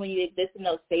sometimes when you exist in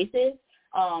those spaces,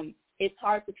 it's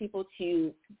hard for people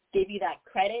to give you that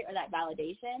credit or that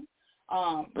validation.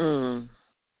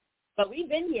 But we've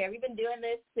been here. We've been doing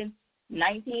this since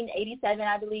 1987,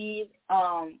 I believe.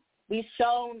 We've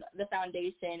shown the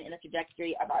foundation and the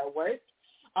trajectory of our work,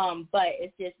 but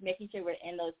it's just making sure we're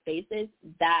in those spaces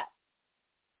that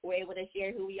we're able to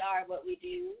share who we are, what we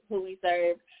do, who we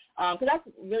serve, because that's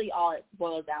really all it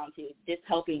boils down to, just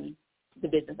helping the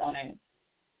business owners.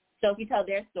 So if you tell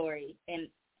their story in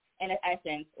essence,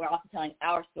 sense, we're also telling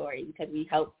our story because we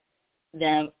help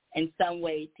them in some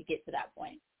way to get to that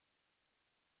point.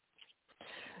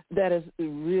 That is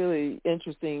really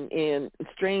interesting and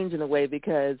strange in a way,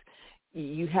 because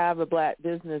you have a Black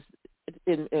business,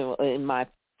 in my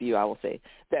view, I will say,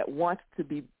 that wants to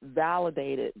be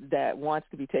validated, that wants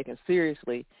to be taken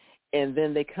seriously, and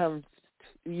then they come,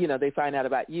 they find out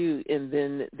about you, and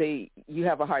then you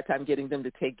have a hard time getting them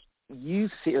to take you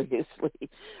seriously,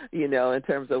 in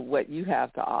terms of what you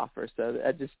have to offer. So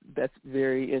that's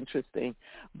very interesting.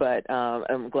 But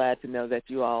I'm glad to know that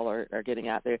you all are getting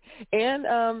out there. And,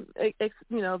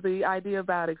 the idea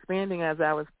about expanding, as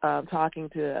I was talking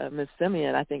to Ms.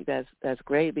 Simeon, I think that's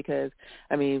great because,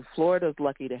 Florida's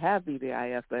lucky to have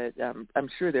BBIF, but I'm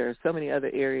sure there are so many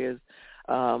other areas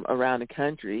around the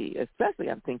country, especially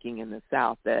I'm thinking in the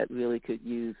South, that really could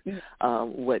use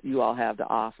what you all have to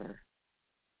offer.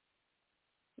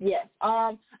 Yes.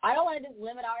 I don't want to just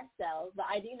limit ourselves, but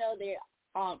I do know there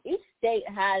each state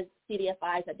has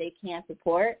CDFIs that they can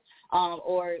support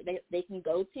or they can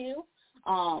go to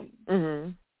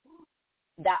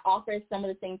that offers some of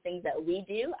the same things that we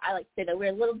do. I like to say that we're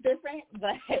a little different,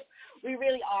 but we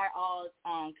really are all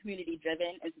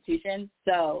community-driven institutions.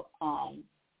 So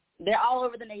they're all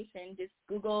over the nation. Just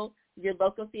Google your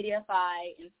local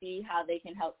CDFI and see how they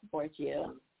can help support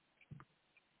you.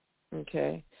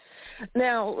 Okay.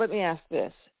 Now, let me ask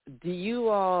this. Do you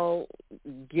all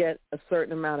get a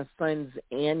certain amount of funds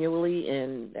annually,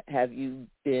 and have you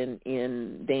been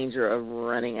in danger of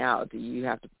running out? Do you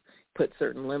have to put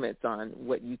certain limits on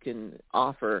what you can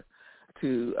offer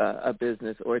to a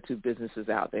business or to businesses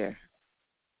out there?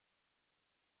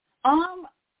 I'm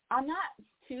not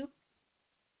too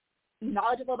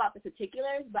knowledgeable about the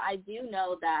particulars, but I do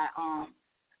know that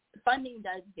funding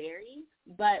does vary,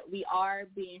 but we are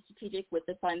being strategic with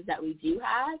the funds that we do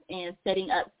have and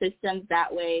setting up systems that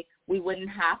way we wouldn't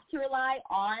have to rely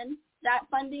on that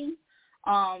funding.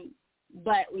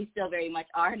 But we still very much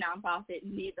are a nonprofit,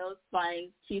 need those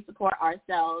funds to support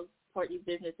ourselves, support these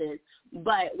businesses.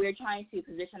 But we're trying to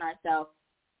position ourselves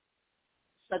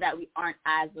so that we aren't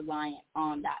as reliant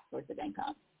on that source of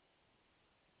income.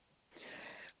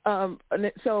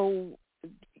 So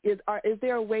is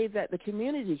there a way that the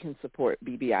community can support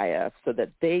BBIF so that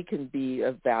they can be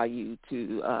of value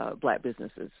to Black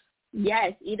businesses?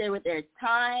 Yes, either with their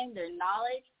time, their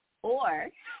knowledge, or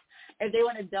if they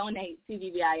want to donate to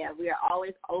BBIF. We are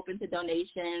always open to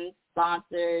donations,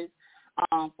 sponsors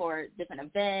for different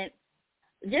events.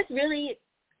 Just really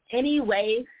any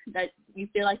way that you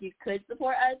feel like you could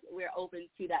support us, we're open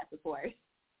to that support.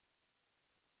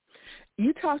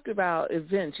 You talked about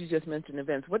events. You just mentioned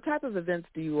events. What type of events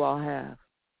do you all have?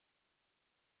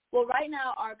 Well, right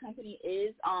now our company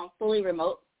is fully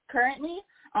remote currently,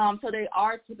 so they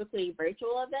are typically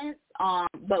virtual events,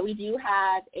 but we do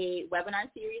have a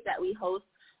webinar series that we host,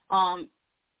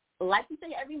 like to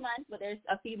say every month, but there's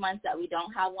a few months that we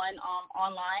don't have one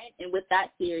online, and with that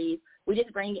series, we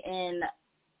just bring in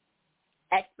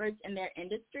experts in their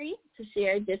industry to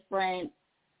share different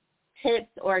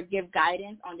tips or give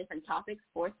guidance on different topics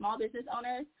for small business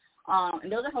owners.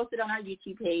 And those are hosted on our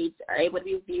YouTube page, are able to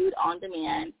be viewed on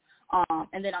demand.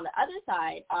 And then on the other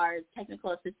side, our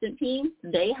technical assistant team,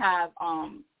 they have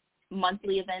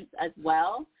monthly events as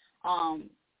well.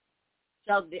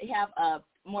 So they have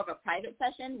more of a private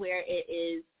session where it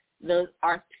is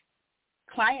our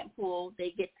client pool,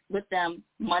 they get with them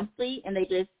monthly, and they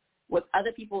just, with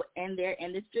other people in their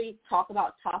industry, talk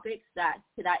about topics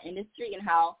to that industry and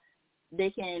how they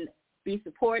can be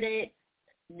supported,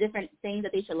 different things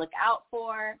that they should look out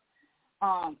for,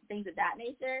 things of that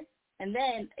nature. And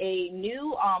then a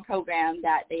new program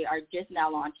that they are just now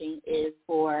launching is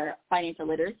for financial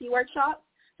literacy workshops.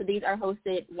 So these are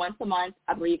hosted once a month,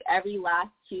 I believe every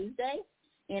last Tuesday,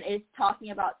 and it's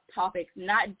talking about topics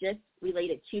not just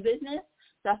related to business.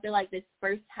 So I feel like this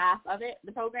first half of it,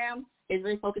 the program, is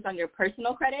really focused on your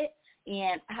personal credit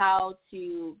and how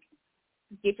to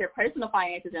get your personal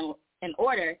finances in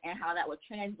order and how that will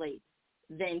translate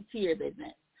then to your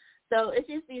business. So it's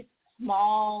just these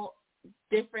small,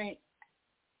 different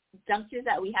junctures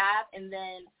that we have, and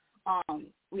then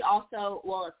we also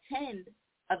will attend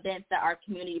events that our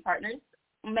community partners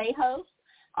may host,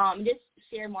 just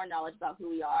share more knowledge about who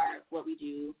we are, what we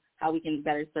do, how we can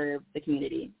better serve the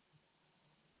community.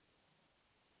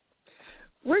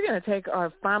 We're going to take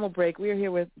our final break. We're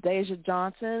here with Dasia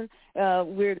Johnson.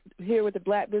 We're here with the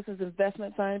Black Business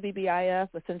Investment Fund,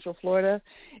 BBIF, of Central Florida.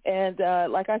 And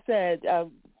like I said,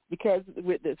 because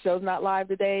the show's not live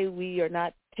today, we are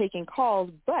not taking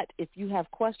calls. But if you have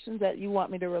questions that you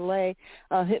want me to relay,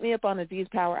 hit me up on the G's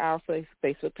Power Hour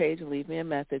Facebook page and leave me a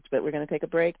message. But we're going to take a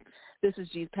break. This is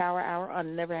G's Power Hour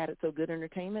on Never Had It So Good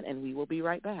Entertainment, and we will be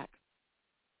right back.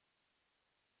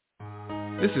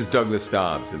 This is Douglas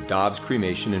Dobbs of Dobbs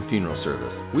Cremation and Funeral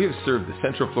Service. We have served the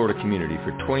Central Florida community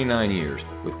for 29 years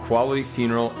with quality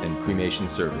funeral and cremation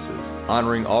services.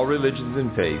 Honoring all religions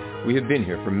and faiths, we have been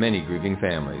here for many grieving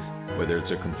families. Whether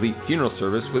it's a complete funeral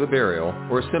service with a burial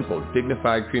or a simple,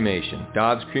 dignified cremation,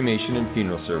 Dobbs Cremation and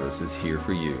Funeral Service is here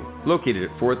for you. Located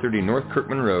at 430 North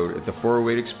Kirkman Road at the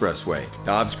 408 Expressway,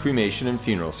 Dobbs Cremation and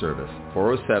Funeral Service,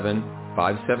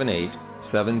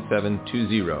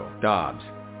 407-578-7720. Dobbs,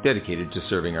 dedicated to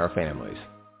serving our families.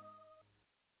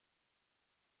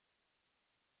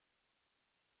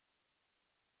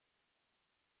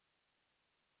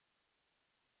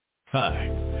 Hi,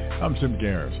 I'm Tim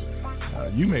Garrison.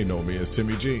 You may know me as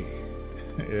Timmy G.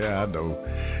 Yeah, I know.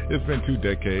 It's been 2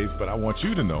 decades, but I want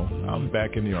you to know I'm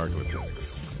back in the Arklatex.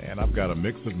 And I've got a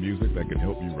mix of music that can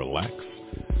help you relax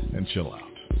and chill out.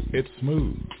 It's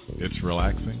smooth. It's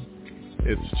relaxing.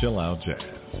 It's chill out jazz.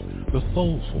 The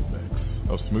soulful mix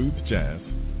of smooth jazz,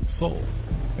 soul,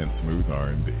 and smooth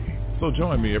R&B. So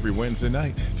join me every Wednesday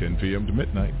night, 10 p.m. to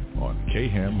midnight on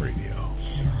K-Ham Radio.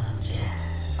 Chill out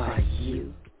jazz. Are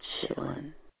you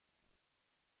chillin'?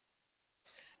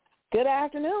 Good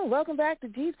afternoon. Welcome back to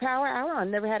G's Power Hour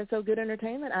on Never Had It So Good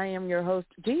Entertainment. I am your host,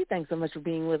 G. Thanks so much for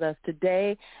being with us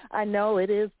today. I know it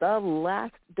is the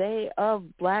last day of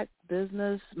Black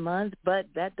Business Month, but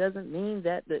that doesn't mean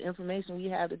that the information we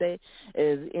have today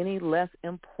is any less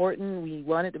important. We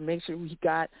wanted to make sure we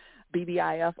got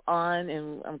BBIF on,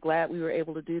 and I'm glad we were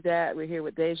able to do that. We're here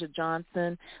with Dasia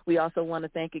Johnson. We also want to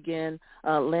thank again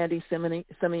Landy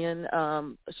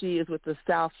Simeon. She is with the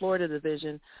South Florida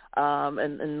Division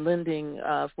and lending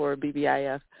for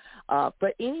BBIF.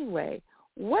 But anyway,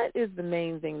 what is the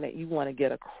main thing that you want to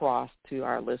get across to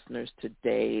our listeners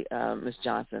today, Ms.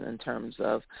 Johnson, in terms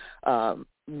of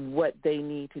what they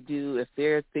need to do if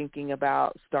they're thinking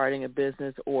about starting a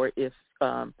business, or if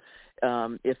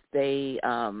they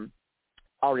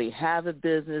already have a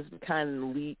business, kind of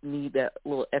need that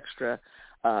little extra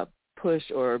push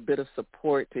or a bit of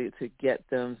support to get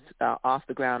them off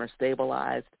the ground or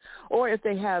stabilized, or if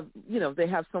they have, they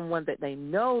have someone that they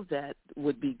know that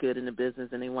would be good in the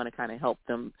business and they want to kind of help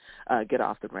them get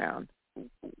off the ground.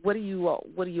 What do you all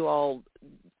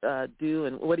do,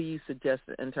 and what do you suggest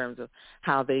in terms of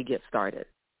how they get started?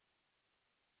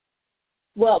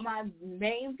 Well, my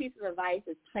main piece of advice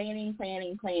is planning.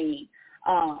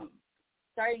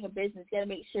 Starting a business, you got to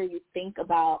make sure you think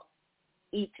about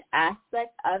each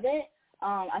aspect of it.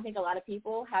 I think a lot of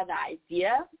people have the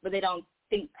idea, but they don't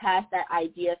think past that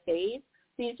idea phase.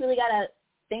 So you just really got to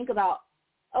think about,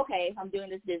 okay, if I'm doing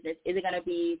this business, is it going to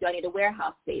be, do I need a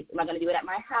warehouse space? Am I going to do it at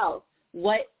my house?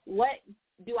 What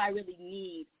do I really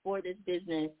need for this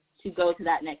business to go to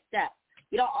that next step?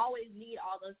 You don't always need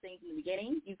all those things in the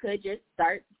beginning. You could just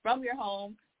start from your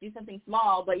home, do something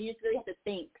small, but you just really have to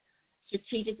think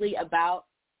strategically about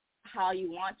how you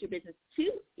want your business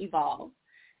to evolve.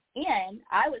 And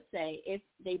I would say if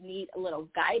they need a little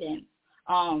guidance,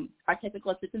 our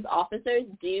technical assistance officers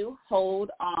do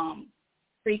hold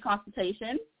free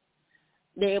consultations.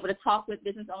 They're able to talk with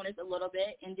business owners a little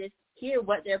bit and just hear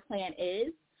what their plan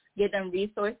is, give them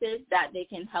resources that they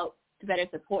can help to better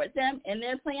support them in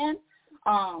their plan.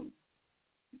 So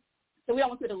we don't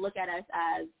want you to look at us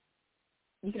as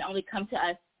you can only come to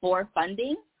us for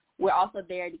funding. We're also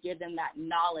there to give them that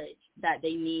knowledge that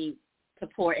they need to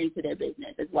pour into their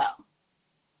business as well.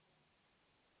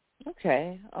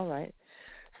 Okay, all right.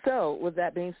 So with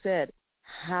that being said,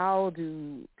 how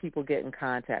do people get in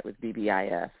contact with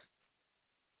BBIF?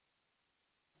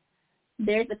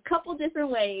 There's a couple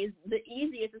different ways. The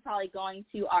easiest is probably going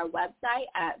to our website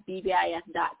at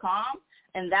bbif.com,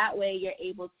 and that way you're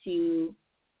able to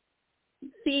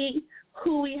see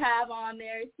who we have on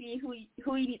there, see who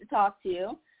you need to talk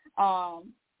to,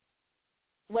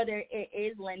 whether it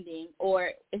is lending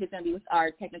or if it's going to be with our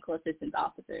technical assistance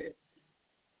officers.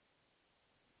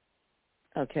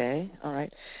 Okay, all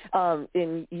right.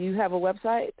 And you have a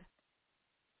website?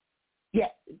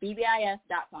 Yes,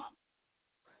 bbif.com.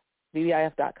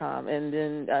 bbif.com. And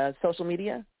then social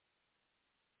media?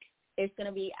 It's going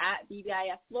to be at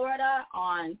BBIF Florida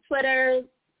on Twitter,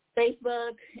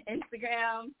 Facebook,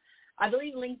 Instagram, I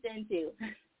believe LinkedIn too.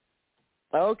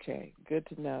 Okay, good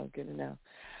to know,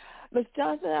 Ms.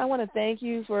 Johnson, I want to thank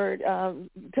you for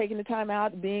taking the time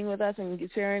out, being with us, and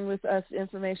sharing with us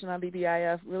information on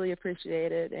BBIF. Really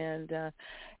appreciate it. And,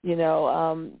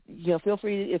 feel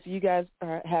free, if you guys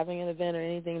are having an event or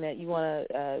anything that you want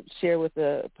to share with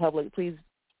the public, please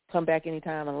come back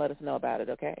anytime and let us know about it,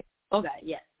 okay? Okay,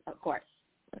 yes, of course.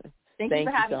 Thank you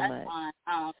for having us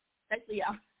on, especially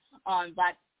on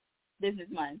Black Business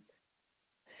Month.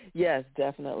 Yes,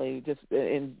 definitely. Just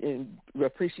and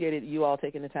appreciated you all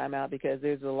taking the time out because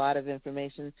there's a lot of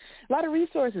information, a lot of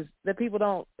resources that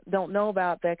people don't know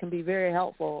about that can be very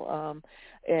helpful.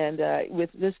 And with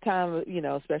this time,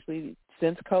 especially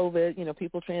since COVID,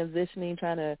 people transitioning,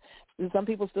 some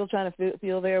people still trying to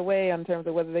feel their way in terms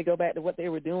of whether they go back to what they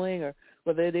were doing or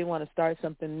whether they want to start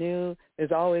something new.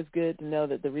 It's always good to know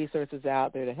that the resources are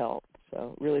out there to help.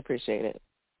 So really appreciate it.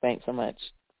 Thanks so much.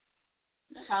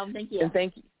 Thank you. And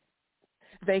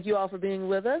thank you all for being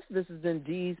with us. This has been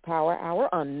G's Power Hour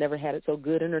on Never Had It So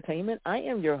Good Entertainment. I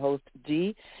am your host,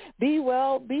 G. Be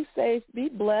well, be safe, be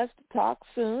blessed, talk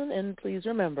soon, and please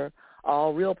remember,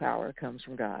 all real power comes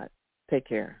from God. Take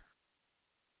care.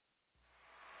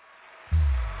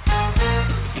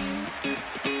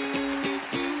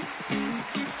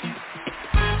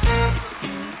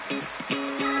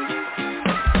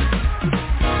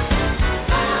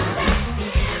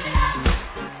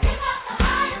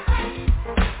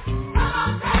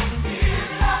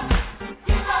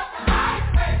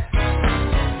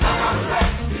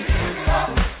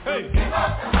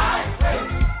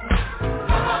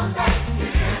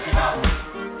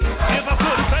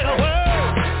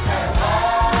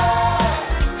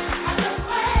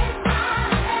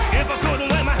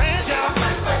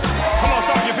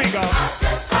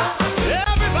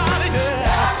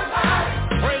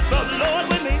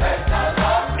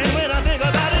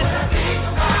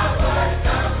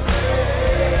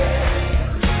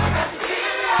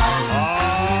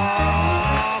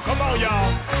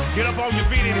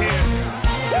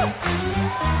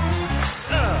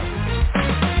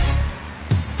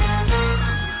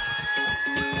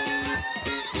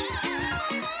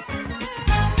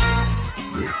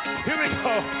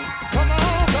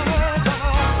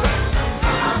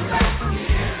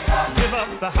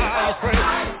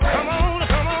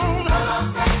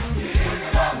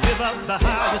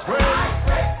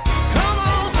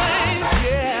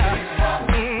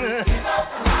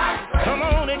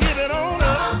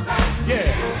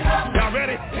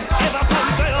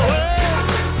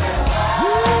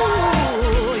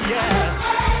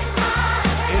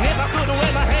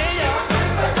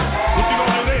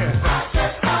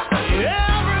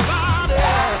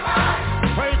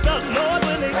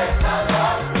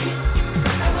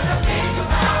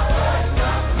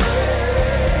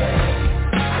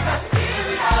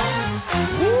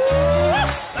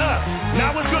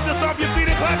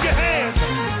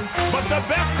 The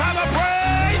best time of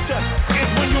praise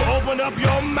is when you open up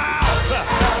your mouth.